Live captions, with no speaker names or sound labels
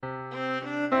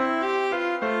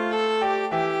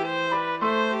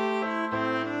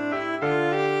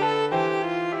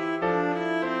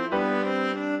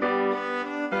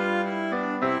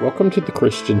Welcome to the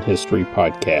Christian History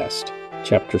Podcast,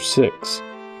 Chapter 6,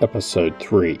 Episode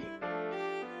 3.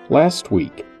 Last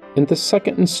week, in the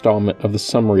second installment of the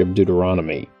summary of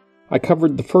Deuteronomy, I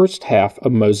covered the first half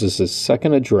of Moses'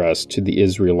 second address to the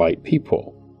Israelite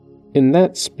people. In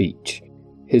that speech,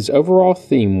 his overall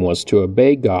theme was to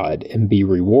obey God and be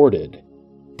rewarded,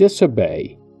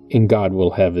 disobey, and God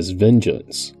will have his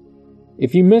vengeance.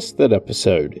 If you missed that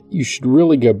episode, you should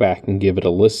really go back and give it a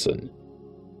listen.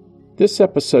 This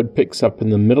episode picks up in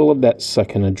the middle of that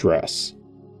second address.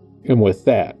 And with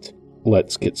that,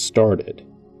 let's get started.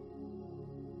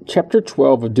 Chapter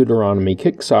 12 of Deuteronomy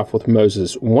kicks off with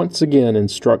Moses once again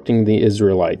instructing the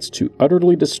Israelites to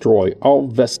utterly destroy all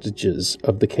vestiges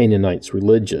of the Canaanites'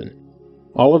 religion,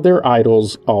 all of their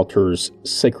idols, altars,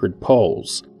 sacred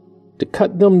poles, to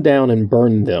cut them down and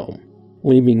burn them,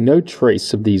 leaving no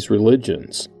trace of these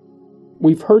religions.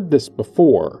 We've heard this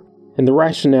before, and the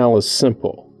rationale is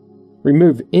simple.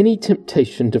 Remove any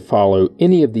temptation to follow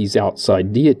any of these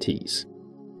outside deities.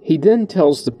 He then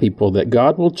tells the people that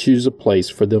God will choose a place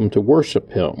for them to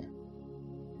worship him.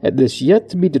 At this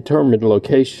yet-to-be-determined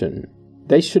location,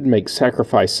 they should make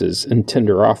sacrifices and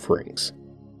tender offerings.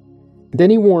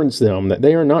 Then he warns them that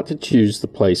they are not to choose the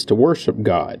place to worship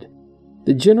God.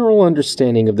 The general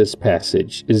understanding of this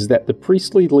passage is that the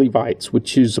priestly Levites would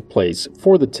choose a place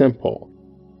for the temple,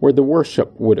 where the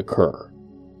worship would occur.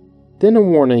 Then a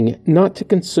warning not to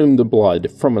consume the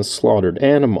blood from a slaughtered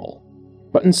animal,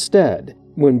 but instead,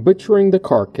 when butchering the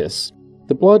carcass,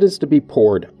 the blood is to be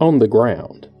poured on the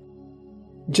ground.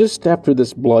 Just after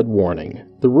this blood warning,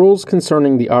 the rules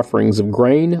concerning the offerings of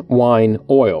grain, wine,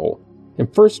 oil,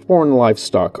 and firstborn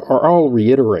livestock are all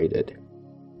reiterated.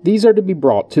 These are to be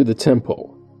brought to the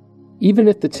temple, even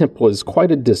if the temple is quite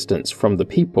a distance from the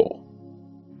people.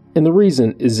 And the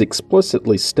reason is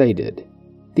explicitly stated.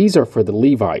 These are for the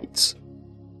Levites.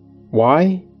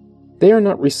 Why? They are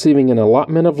not receiving an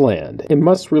allotment of land and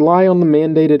must rely on the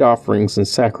mandated offerings and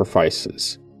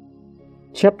sacrifices.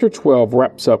 Chapter 12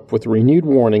 wraps up with a renewed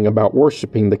warning about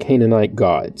worshiping the Canaanite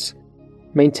gods,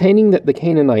 maintaining that the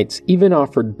Canaanites even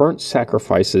offered burnt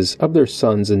sacrifices of their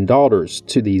sons and daughters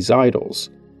to these idols.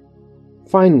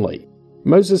 Finally,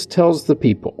 Moses tells the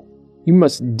people, "You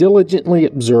must diligently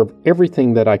observe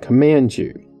everything that I command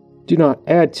you. Do not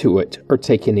add to it or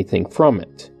take anything from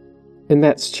it." And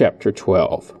that's chapter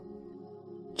 12.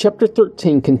 Chapter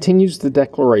 13 continues the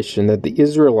declaration that the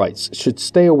Israelites should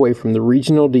stay away from the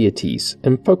regional deities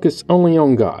and focus only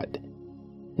on God.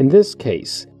 In this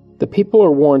case, the people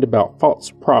are warned about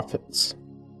false prophets.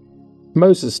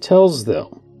 Moses tells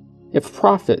them, "If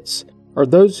prophets, or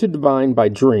those who divine by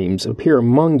dreams, appear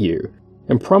among you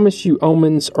and promise you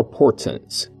omens or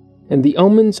portents, and the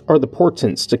omens or the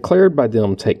portents declared by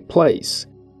them take place,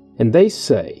 and they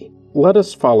say, 'Let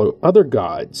us follow other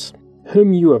gods,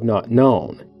 whom you have not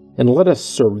known, and let us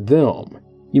serve them,'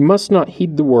 you must not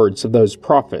heed the words of those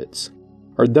prophets,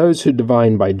 or those who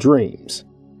divine by dreams,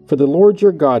 for the Lord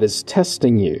your God is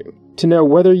testing you, to know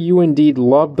whether you indeed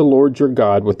love the Lord your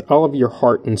God with all of your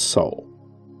heart and soul."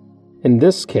 In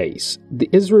this case, the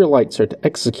Israelites are to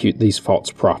execute these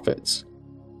false prophets.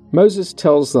 Moses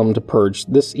tells them to purge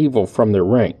this evil from their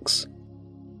ranks.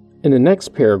 In the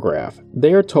next paragraph,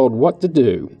 they are told what to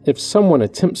do if someone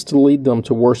attempts to lead them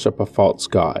to worship a false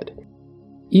god.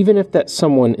 Even if that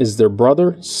someone is their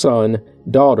brother, son,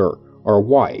 daughter, or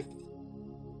wife,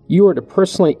 you are to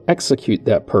personally execute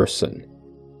that person.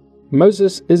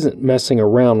 Moses isn't messing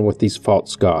around with these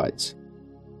false gods.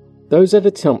 Those that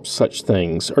attempt such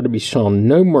things are to be shown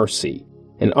no mercy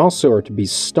and also are to be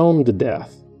stoned to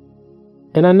death.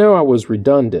 And I know I was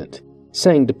redundant,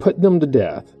 saying to put them to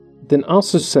death, then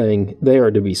also saying they are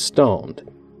to be stoned.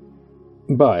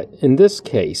 But in this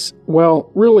case, well,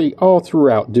 really all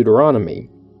throughout Deuteronomy,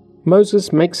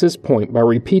 Moses makes his point by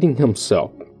repeating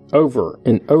himself over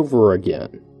and over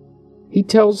again. He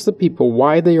tells the people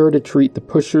why they are to treat the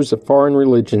pushers of foreign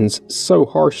religions so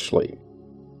harshly,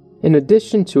 in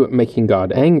addition to it making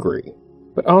God angry,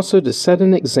 but also to set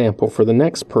an example for the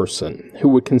next person who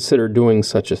would consider doing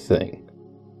such a thing.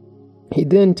 He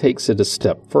then takes it a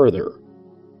step further.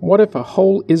 What if a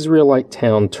whole Israelite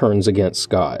town turns against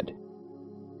God?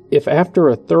 If after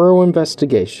a thorough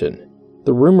investigation,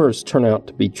 the rumors turn out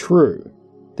to be true,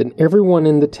 then everyone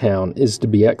in the town is to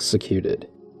be executed.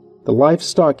 The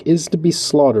livestock is to be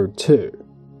slaughtered too,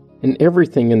 and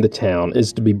everything in the town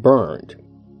is to be burned,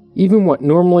 even what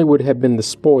normally would have been the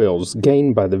spoils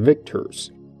gained by the victors.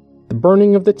 The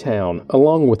burning of the town,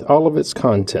 along with all of its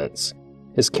contents,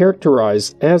 is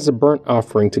characterized as a burnt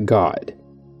offering to God.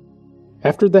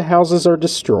 After the houses are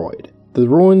destroyed, the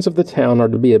ruins of the town are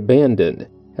to be abandoned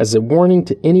as a warning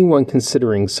to anyone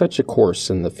considering such a course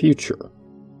in the future.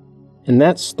 And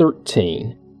that's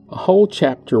 13, a whole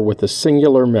chapter with a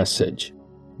singular message.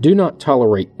 Do not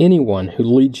tolerate anyone who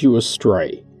leads you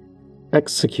astray.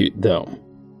 Execute them.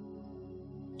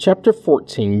 Chapter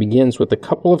 14 begins with a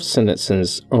couple of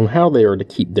sentences on how they are to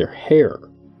keep their hair.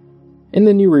 In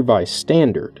the New Revised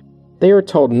Standard, they are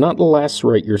told not to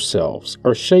lacerate yourselves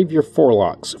or shave your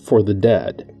forelocks for the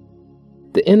dead.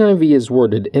 The NIV is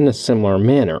worded in a similar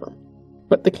manner,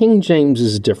 but the King James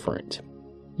is different.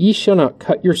 Ye shall not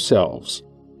cut yourselves,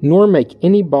 nor make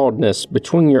any baldness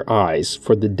between your eyes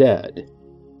for the dead.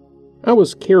 I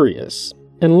was curious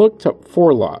and looked up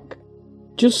forelock,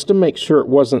 just to make sure it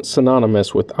wasn't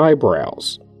synonymous with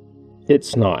eyebrows.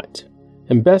 It's not,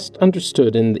 and best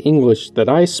understood in the English that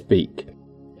I speak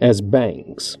as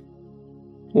bangs.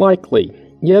 Likely,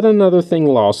 yet another thing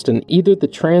lost in either the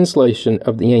translation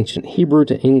of the ancient Hebrew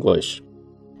to English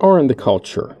or in the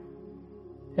culture.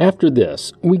 After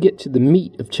this, we get to the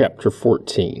meat of chapter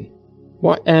 14,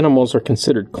 what animals are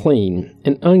considered clean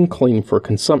and unclean for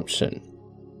consumption.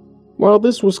 While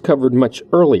this was covered much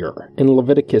earlier in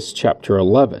Leviticus chapter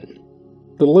 11,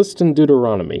 the list in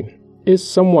Deuteronomy is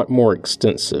somewhat more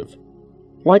extensive,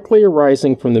 likely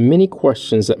arising from the many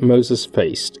questions that Moses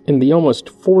faced in the almost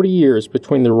 40 years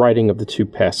between the writing of the two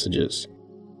passages.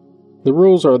 The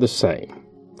rules are the same.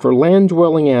 For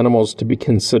land-dwelling animals to be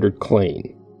considered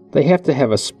clean, they have to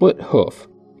have a split hoof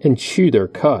and chew their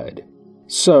cud.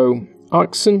 So,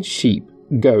 oxen, sheep,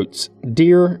 goats,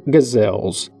 deer,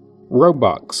 gazelles,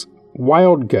 roebucks,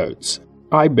 wild goats,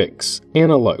 ibex,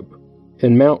 antelope,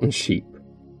 and mountain sheep.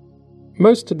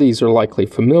 Most of these are likely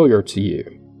familiar to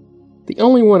you. The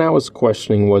only one I was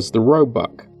questioning was the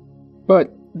roebuck,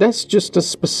 but that's just a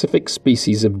specific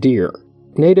species of deer,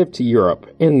 native to Europe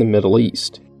and the Middle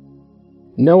East.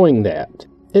 Knowing that,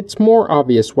 it's more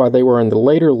obvious why they were in the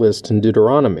later list in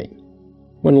Deuteronomy.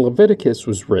 When Leviticus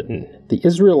was written, the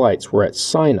Israelites were at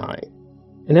Sinai,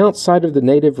 and outside of the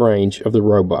native range of the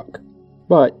roebuck.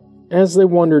 But as they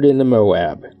wandered into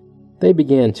Moab, they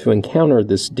began to encounter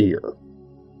this deer.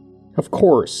 Of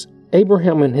course,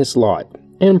 Abraham and his lot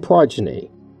and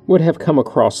progeny would have come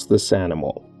across this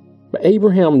animal, but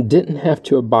Abraham didn't have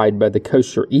to abide by the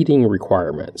kosher eating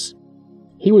requirements.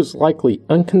 He was likely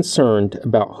unconcerned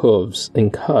about hooves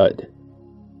and cud.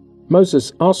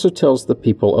 Moses also tells the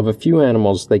people of a few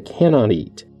animals they cannot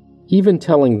eat, even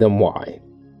telling them why.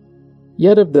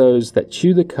 Yet of those that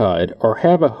chew the cud or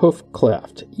have a hoof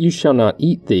cleft, you shall not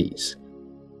eat these: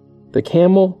 the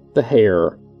camel, the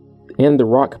hare, and the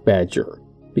rock badger,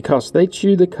 because they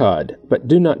chew the cud, but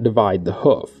do not divide the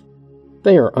hoof.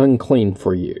 They are unclean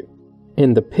for you.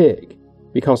 And the pig,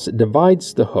 because it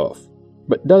divides the hoof,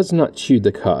 but does not chew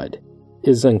the cud,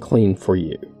 is unclean for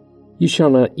you. You shall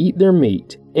not eat their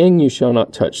meat, and you shall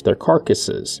not touch their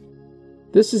carcasses.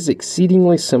 This is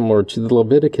exceedingly similar to the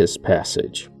Leviticus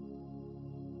passage.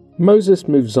 Moses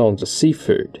moves on to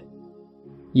seafood.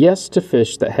 Yes to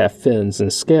fish that have fins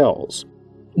and scales.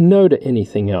 No to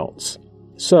anything else.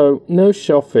 So, no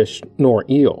shellfish nor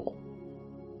eel.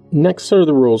 Next are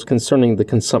the rules concerning the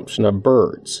consumption of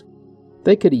birds.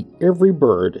 They could eat every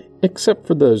bird except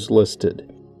for those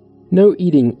listed. No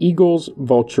eating eagles,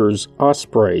 vultures,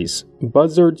 ospreys,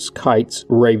 buzzards, kites,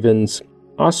 ravens,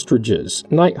 ostriches,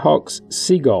 nighthawks,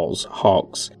 seagulls,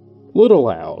 hawks, little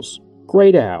owls,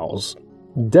 great owls,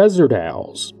 desert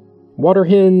owls, water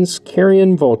hens,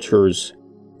 carrion vultures,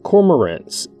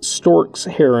 cormorants, storks,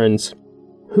 herons,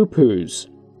 hoopoes,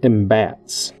 and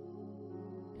bats.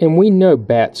 And we know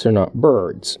bats are not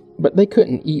birds, but they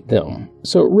couldn't eat them,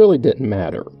 so it really didn't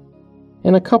matter.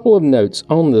 And a couple of notes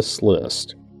on this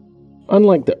list.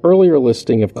 Unlike the earlier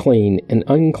listing of clean and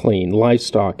unclean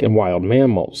livestock and wild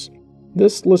mammals,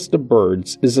 this list of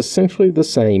birds is essentially the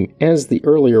same as the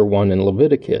earlier one in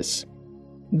Leviticus,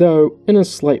 though in a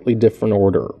slightly different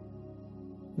order.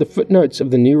 The footnotes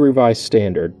of the New Revised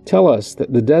Standard tell us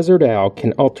that the desert owl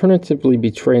can alternatively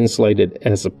be translated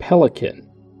as a pelican,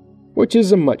 which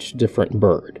is a much different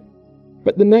bird.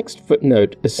 But the next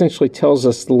footnote essentially tells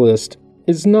us the list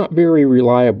is not very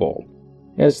reliable,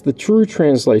 as the true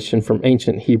translation from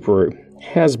ancient Hebrew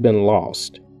has been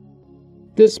lost.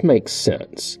 This makes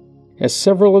sense, as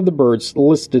several of the birds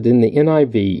listed in the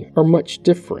NIV are much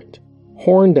different: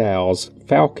 horned owls,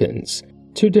 falcons,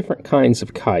 two different kinds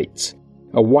of kites,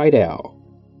 a white owl.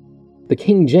 The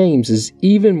King James is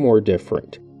even more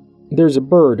different. There's a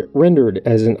bird rendered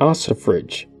as an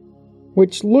ossifrage,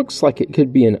 which looks like it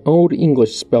could be an Old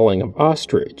English spelling of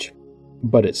ostrich,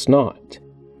 but it's not.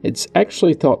 It's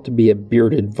actually thought to be a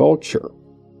bearded vulture.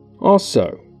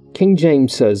 Also, King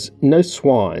James says no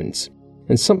swans,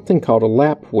 and something called a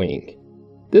lapwing.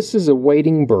 This is a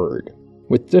wading bird,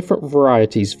 with different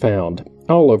varieties found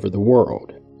all over the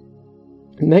world.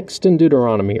 Next in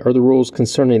Deuteronomy are the rules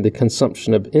concerning the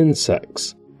consumption of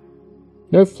insects.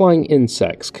 No flying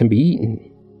insects can be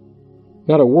eaten.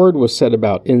 Not a word was said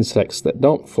about insects that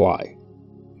don't fly.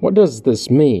 What does this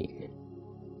mean?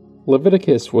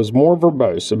 Leviticus was more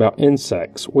verbose about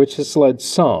insects, which has led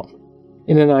some,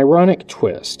 in an ironic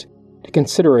twist, to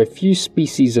consider a few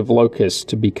species of locusts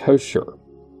to be kosher,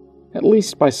 at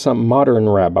least by some modern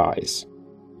rabbis.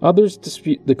 Others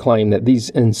dispute the claim that these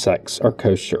insects are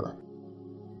kosher.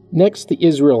 Next, the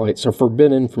Israelites are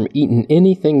forbidden from eating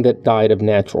anything that died of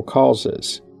natural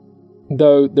causes,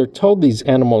 though they're told these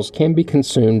animals can be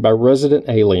consumed by resident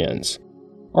aliens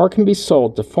or can be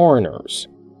sold to foreigners.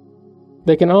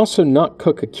 They can also not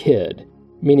cook a kid,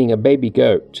 meaning a baby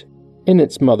goat, in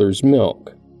its mother's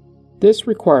milk. This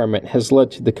requirement has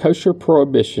led to the kosher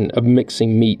prohibition of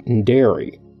mixing meat and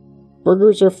dairy.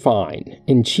 Burgers are fine,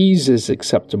 and cheese is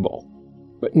acceptable,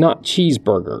 but not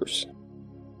cheeseburgers.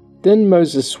 Then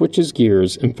Moses switches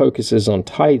gears and focuses on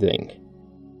tithing.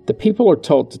 The people are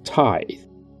told to tithe,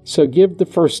 so give the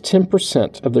first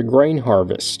 10% of their grain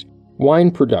harvest,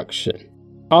 wine production,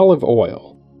 olive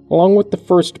oil, along with the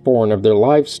firstborn of their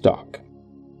livestock.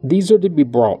 These are to be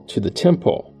brought to the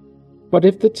temple. But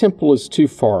if the temple is too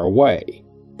far away,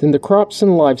 then the crops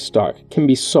and livestock can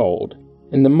be sold,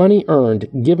 and the money earned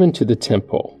given to the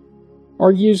temple,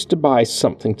 or used to buy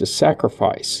something to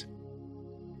sacrifice.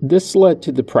 This led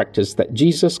to the practice that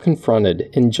Jesus confronted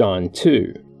in John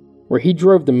 2, where he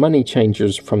drove the money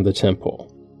changers from the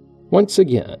temple. Once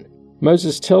again,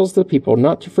 Moses tells the people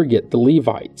not to forget the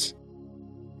Levites.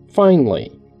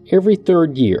 Finally, every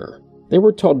third year, they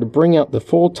were told to bring out the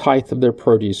full tithe of their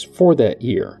produce for that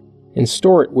year and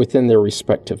store it within their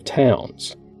respective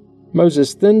towns.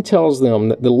 Moses then tells them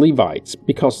that the Levites,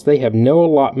 because they have no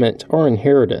allotment or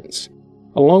inheritance,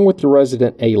 along with the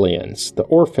resident aliens, the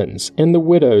orphans, and the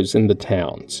widows in the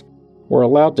towns, were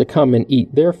allowed to come and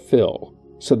eat their fill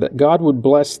so that God would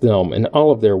bless them in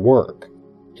all of their work.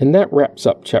 And that wraps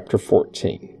up chapter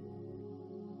 14.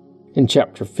 In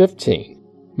chapter 15,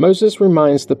 Moses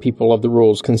reminds the people of the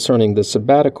rules concerning the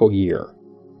sabbatical year,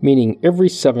 meaning every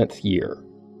 7th year.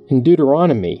 In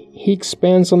Deuteronomy, he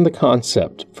expands on the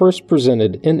concept first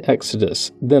presented in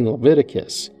Exodus, then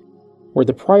Leviticus, where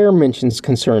the prior mentions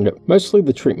concerned mostly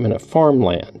the treatment of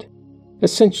farmland,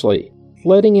 essentially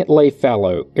letting it lay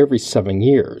fallow every 7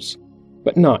 years.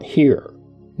 But not here.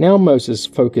 Now Moses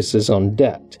focuses on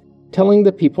debt, telling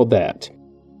the people that,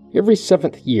 every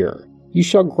 7th year, you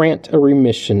shall grant a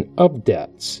remission of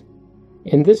debts.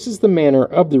 And this is the manner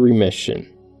of the remission.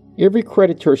 Every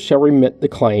creditor shall remit the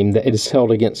claim that it is held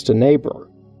against a neighbor,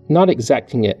 not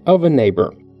exacting it of a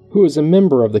neighbor who is a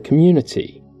member of the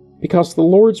community, because the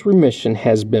Lord's remission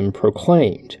has been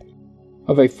proclaimed.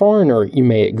 Of a foreigner you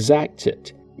may exact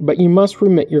it, but you must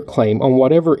remit your claim on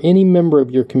whatever any member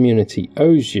of your community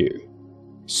owes you.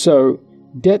 So,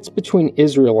 debts between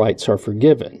Israelites are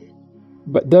forgiven,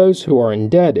 but those who are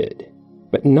indebted,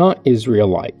 but not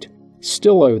Israelite,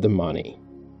 still owe the money.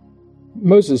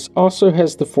 Moses also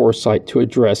has the foresight to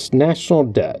address national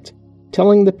debt,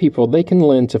 telling the people they can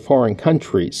lend to foreign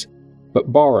countries,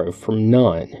 but borrow from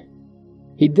none.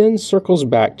 He then circles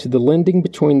back to the lending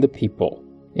between the people,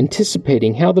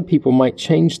 anticipating how the people might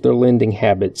change their lending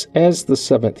habits as the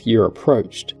 7th year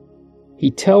approached.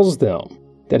 He tells them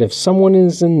that if someone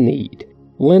is in need,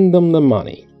 lend them the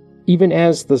money, even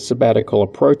as the sabbatical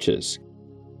approaches.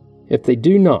 If they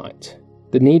do not,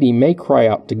 the needy may cry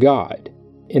out to God,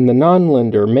 and the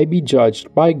non-lender may be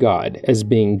judged by God as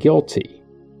being guilty.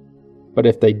 But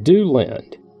if they do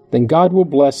lend, then God will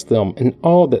bless them in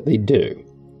all that they do.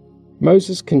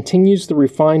 Moses continues the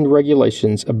refined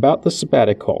regulations about the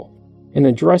sabbatical and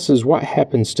addresses what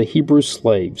happens to Hebrew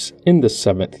slaves in the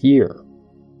 7th year.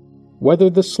 Whether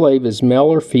the slave is male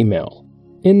or female,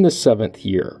 in the 7th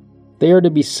year, they are to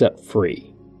be set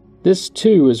free. This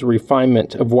too is a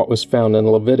refinement of what was found in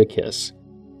Leviticus.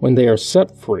 When they are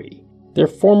set free, their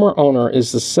former owner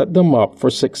is to set them up for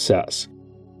success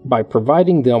by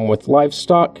providing them with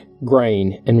livestock,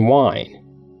 grain, and wine.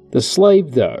 The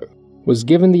slave, though, was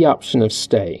given the option of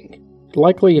staying,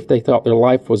 likely if they thought their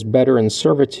life was better in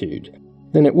servitude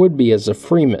than it would be as a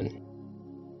freeman.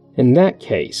 In that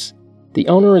case, the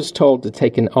owner is told to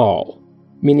take an awl,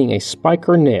 meaning a spike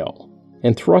or nail,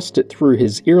 and thrust it through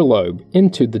his earlobe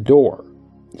into the door,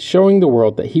 showing the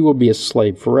world that he will be a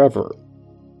slave forever.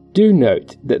 Do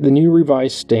note that the New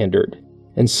Revised Standard,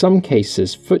 in some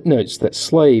cases, footnotes that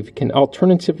slave can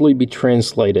alternatively be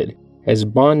translated as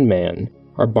bondman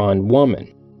or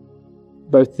bondwoman.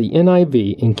 Both the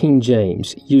NIV and King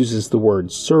James uses the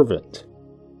word servant.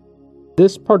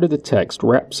 This part of the text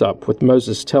wraps up with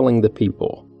Moses telling the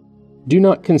people, "Do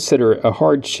not consider it a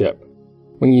hardship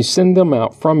when you send them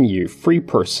out from you free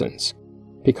persons,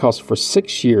 because for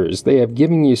 6 years they have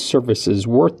given you services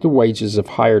worth the wages of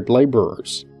hired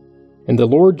laborers, and the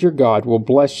Lord your God will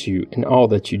bless you in all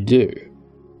that you do."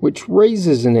 Which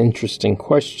raises an interesting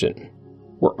question.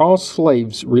 Were all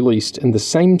slaves released in the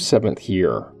same 7th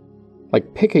year,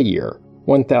 like pick a year,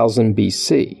 1000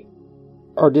 BC?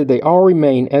 Or did they all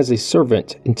remain as a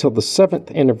servant until the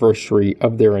 7th anniversary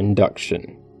of their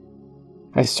induction?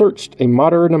 I searched a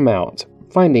moderate amount,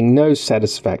 finding no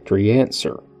satisfactory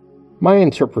answer. My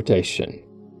interpretation,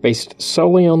 based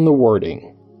solely on the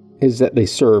wording, is that they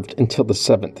served until the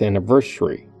 7th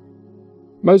anniversary.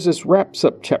 Moses wraps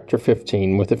up chapter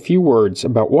 15 with a few words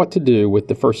about what to do with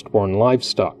the firstborn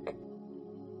livestock.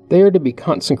 They are to be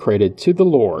consecrated to the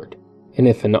Lord, and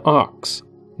if an ox,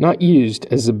 not used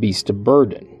as a beast of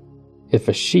burden; if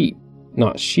a sheep,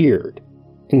 not sheared.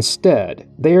 Instead,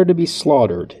 they are to be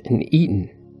slaughtered and eaten,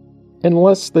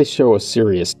 unless they show a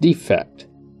serious defect,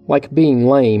 like being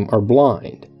lame or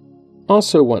blind.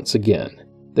 Also, once again,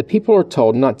 the people are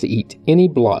told not to eat any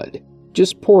blood,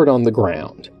 just pour it on the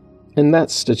ground. And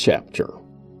that's the chapter.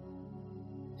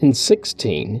 In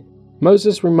 16,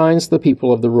 Moses reminds the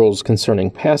people of the rules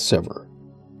concerning Passover.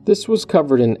 This was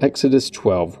covered in Exodus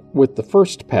 12 with the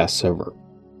first Passover,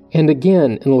 and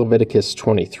again in Leviticus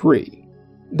 23,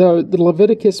 though the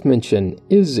Leviticus mention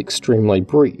is extremely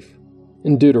brief.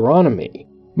 In Deuteronomy,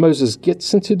 Moses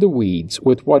gets into the weeds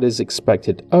with what is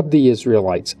expected of the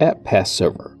Israelites at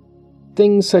Passover.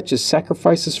 Things such as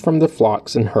sacrifices from the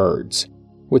flocks and herds,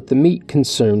 with the meat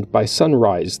consumed by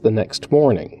sunrise the next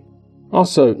morning.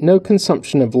 Also, no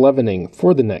consumption of leavening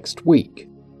for the next week.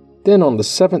 Then on the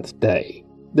 7th day,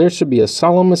 there should be a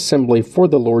solemn assembly for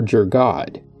the Lord your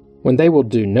God, when they will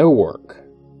do no work.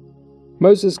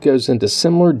 Moses goes into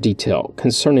similar detail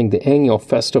concerning the annual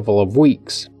festival of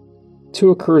weeks,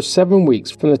 to occur 7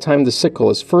 weeks from the time the sickle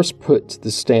is first put to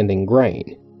the standing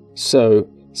grain, so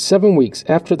 7 weeks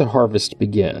after the harvest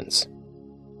begins.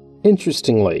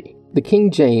 Interestingly, the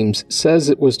King James says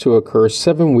it was to occur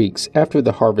 7 weeks after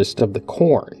the harvest of the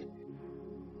corn,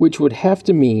 which would have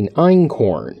to mean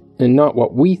einkorn and not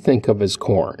what we think of as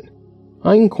corn.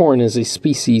 Einkorn is a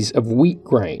species of wheat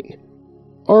grain.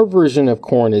 Our version of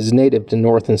corn is native to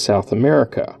North and South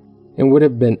America and would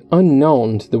have been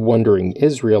unknown to the wandering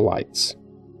Israelites.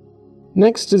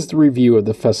 Next is the review of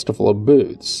the Festival of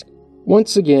Booths,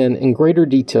 once again in greater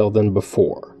detail than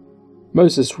before.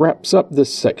 Moses wraps up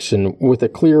this section with a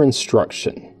clear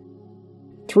instruction.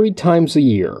 3 times a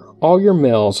year, all your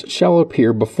males shall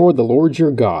appear before the Lord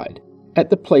your God, at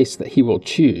the place that he will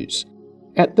choose,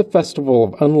 at the festival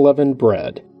of unleavened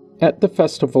bread, at the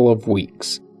festival of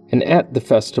weeks, and at the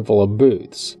festival of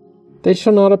booths. They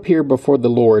shall not appear before the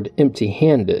Lord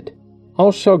empty-handed.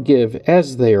 All shall give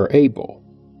as they are able,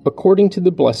 according to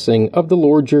the blessing of the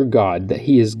Lord your God that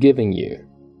he is giving you.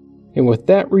 And with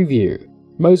that review,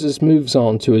 Moses moves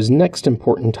on to his next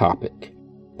important topic,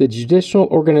 the judicial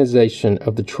organization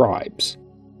of the tribes.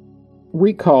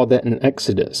 Recall that in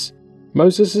Exodus,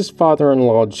 Moses'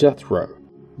 father-in-law Jethro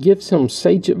gives him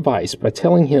sage advice by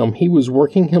telling him he was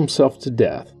working himself to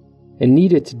death and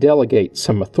needed to delegate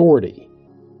some authority.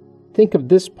 Think of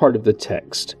this part of the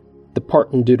text, the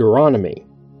part in Deuteronomy,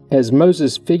 as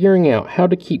Moses figuring out how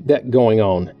to keep that going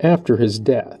on after his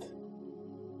death.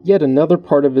 Yet another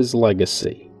part of his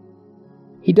legacy.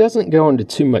 He doesn't go into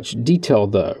too much detail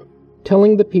though,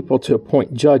 telling the people to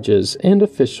appoint judges and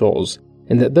officials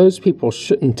and that those people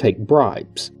shouldn't take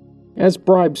bribes, as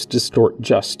bribes distort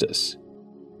justice.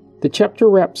 The chapter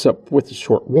wraps up with a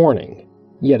short warning,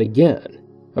 yet again,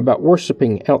 about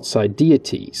worshiping outside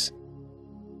deities.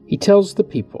 He tells the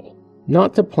people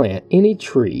not to plant any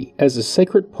tree as a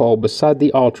sacred pole beside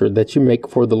the altar that you make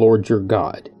for the Lord your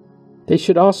God. They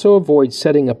should also avoid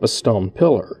setting up a stone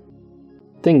pillar,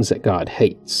 things that God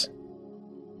hates.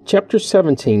 Chapter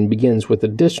 17 begins with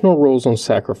additional rules on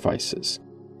sacrifices.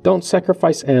 Don't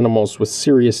sacrifice animals with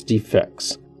serious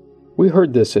defects. We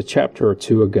heard this a chapter or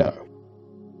 2 ago.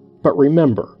 But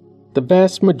remember, the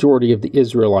vast majority of the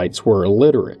Israelites were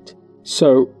illiterate,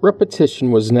 so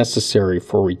repetition was necessary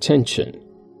for retention.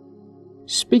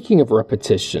 Speaking of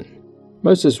repetition,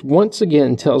 Moses once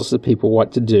again tells the people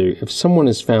what to do if someone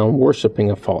is found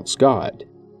worshiping a false god.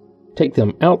 Take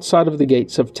them outside of the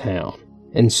gates of town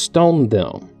and stone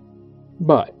them.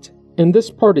 But, and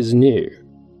this part is new,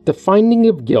 the finding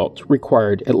of guilt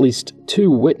required at least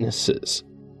 2 witnesses.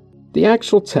 The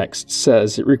actual text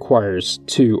says it requires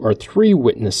 2 or 3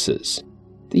 witnesses.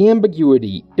 The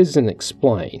ambiguity isn't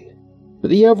explained, but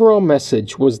the overall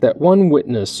message was that 1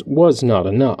 witness was not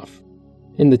enough.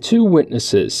 and the two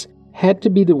witnesses had to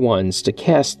be the ones to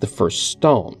cast the first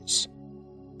stones.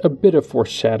 A bit of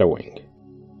foreshadowing.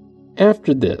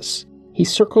 After this, he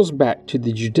circles back to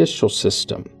the judicial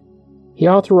system. He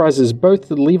authorizes both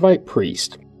the Levite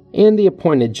priest and the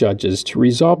appointed judges to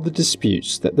resolve the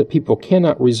disputes that the people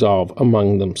cannot resolve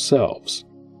among themselves.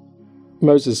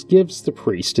 Moses gives the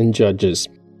priest and judges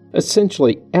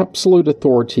essentially absolute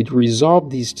authority to resolve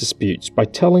these disputes by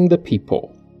telling the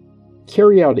people,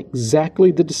 "Carry out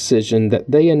exactly the decision that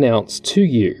they announce to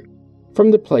you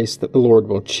from the place that the Lord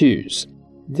will choose,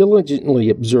 diligently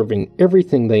observing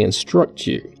everything they instruct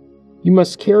you. You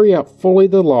must carry out fully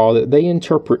the law that they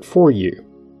interpret for you,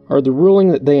 or the ruling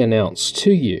that they announce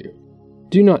to you.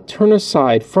 Do not turn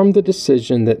aside from the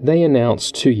decision that they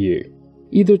announce to you,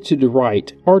 either to the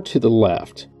right or to the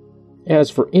left. As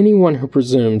for anyone who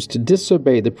presumes to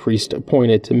disobey the priest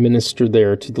appointed to minister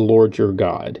there to the Lord your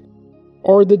God,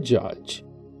 or the judge,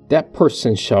 that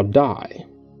person shall die.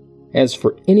 As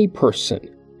for any person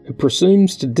who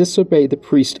presumes to disobey the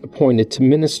priest appointed to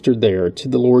minister there to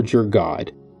the Lord your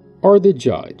God, or the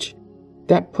judge,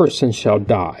 that person shall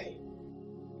die."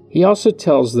 He also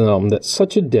tells them that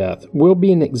such a death will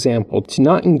be an example to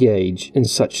not engage in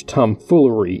such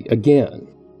tomfoolery again.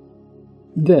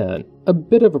 Then, a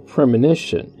bit of a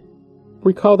premonition.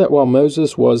 Recall that while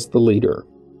Moses was the leader,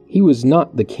 he was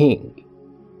not the king.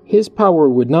 His power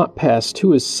would not pass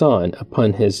to his son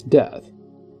upon his death,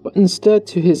 but instead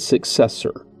to his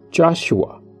successor,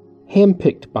 Joshua,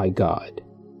 handpicked by God.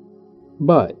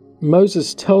 But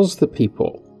Moses tells the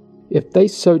people, if they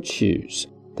so choose,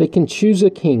 they can choose a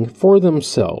king for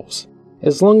themselves,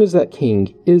 as long as that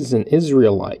king is an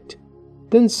Israelite.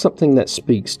 Then something that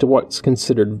speaks to what's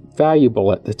considered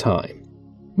valuable at the time.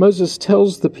 Moses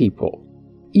tells the people,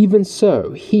 even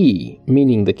so, he,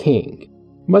 meaning the king,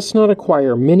 must not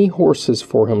acquire many horses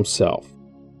for himself,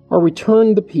 or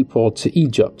return the people to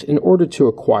Egypt in order to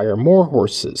acquire more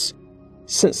horses,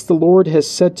 since the Lord has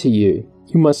said to you,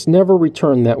 you must never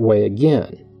return that way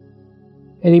again.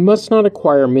 And he must not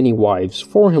acquire many wives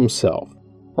for himself,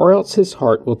 or else his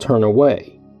heart will turn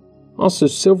away. Also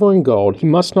silver and gold he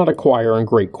must not acquire in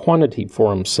great quantity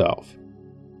for himself.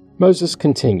 Moses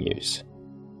continues,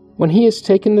 "When he has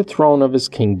taken the throne of his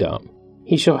kingdom,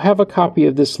 he shall have a copy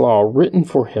of this law written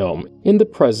for him in the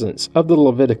presence of the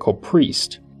Levitical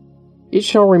priest. It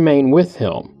shall remain with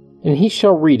him, and he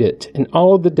shall read it in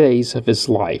all of the days of his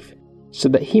life, so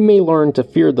that he may learn to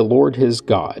fear the Lord his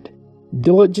God,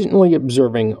 diligently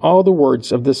observing all the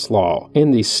words of this law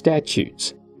and these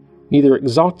statutes, neither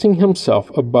exalting himself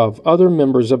above other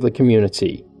members of the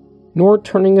community, nor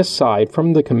turning aside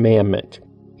from the commandment,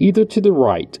 either to the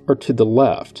right or to the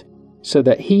left, so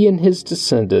that he and his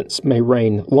descendants may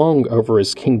reign long over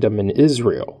his kingdom in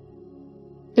Israel."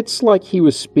 It's like he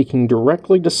was speaking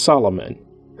directly to Solomon,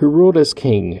 who ruled as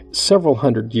king several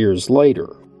hundred years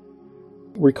later.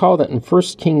 Recall that in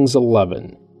 1 Kings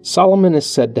 11, Solomon is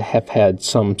said to have had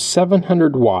some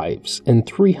 700 wives and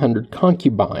 300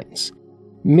 concubines,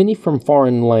 many from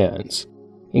foreign lands,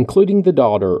 including the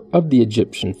daughter of the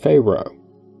Egyptian Pharaoh.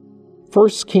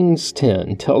 1 Kings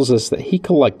 10 tells us that he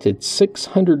collected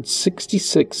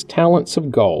 666 talents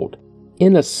of gold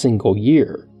in a single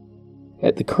year.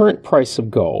 At the current price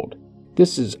of gold,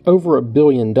 this is over $1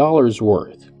 billion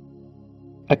worth.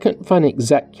 I couldn't find an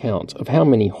exact count of how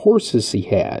many horses he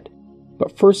had,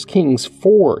 but 1 Kings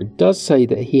 4 does say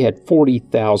that he had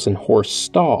 40,000 horse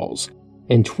stalls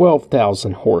and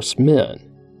 12,000 horsemen.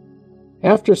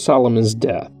 After Solomon's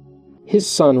death, his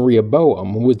son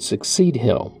Rehoboam would succeed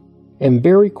him, and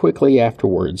very quickly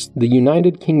afterwards the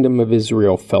United Kingdom of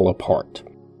Israel fell apart.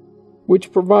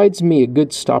 Which provides me a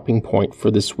good stopping point for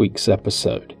this week's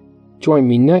episode. Join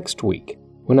me next week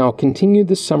when I'll continue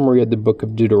the summary of the book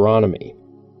of Deuteronomy,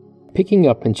 picking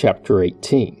up in chapter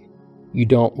 18. You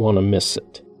don't want to miss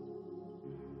it.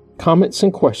 Comments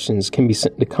and questions can be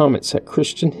sent to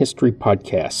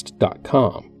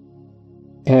comments@christianhistorypodcast.com.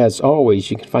 As always,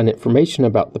 you can find information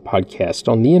about the podcast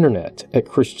on the internet at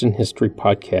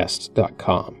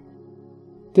christianhistorypodcast.com.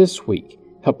 This week,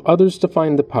 help others to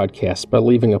find the podcast by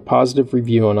leaving a positive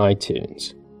review on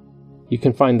iTunes. You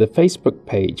can find the Facebook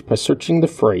page by searching the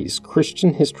phrase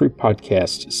Christian History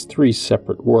Podcast as 3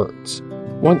 separate words.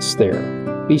 Once there,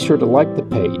 be sure to like the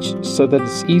page so that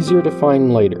it's easier to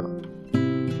find later.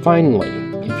 Finally,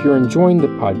 if you're enjoying the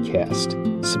podcast,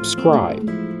 subscribe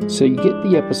so you get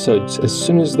the episodes as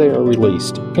soon as they are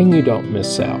released and you don't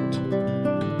miss out.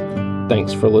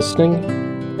 Thanks for listening,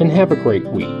 and have a great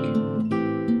week.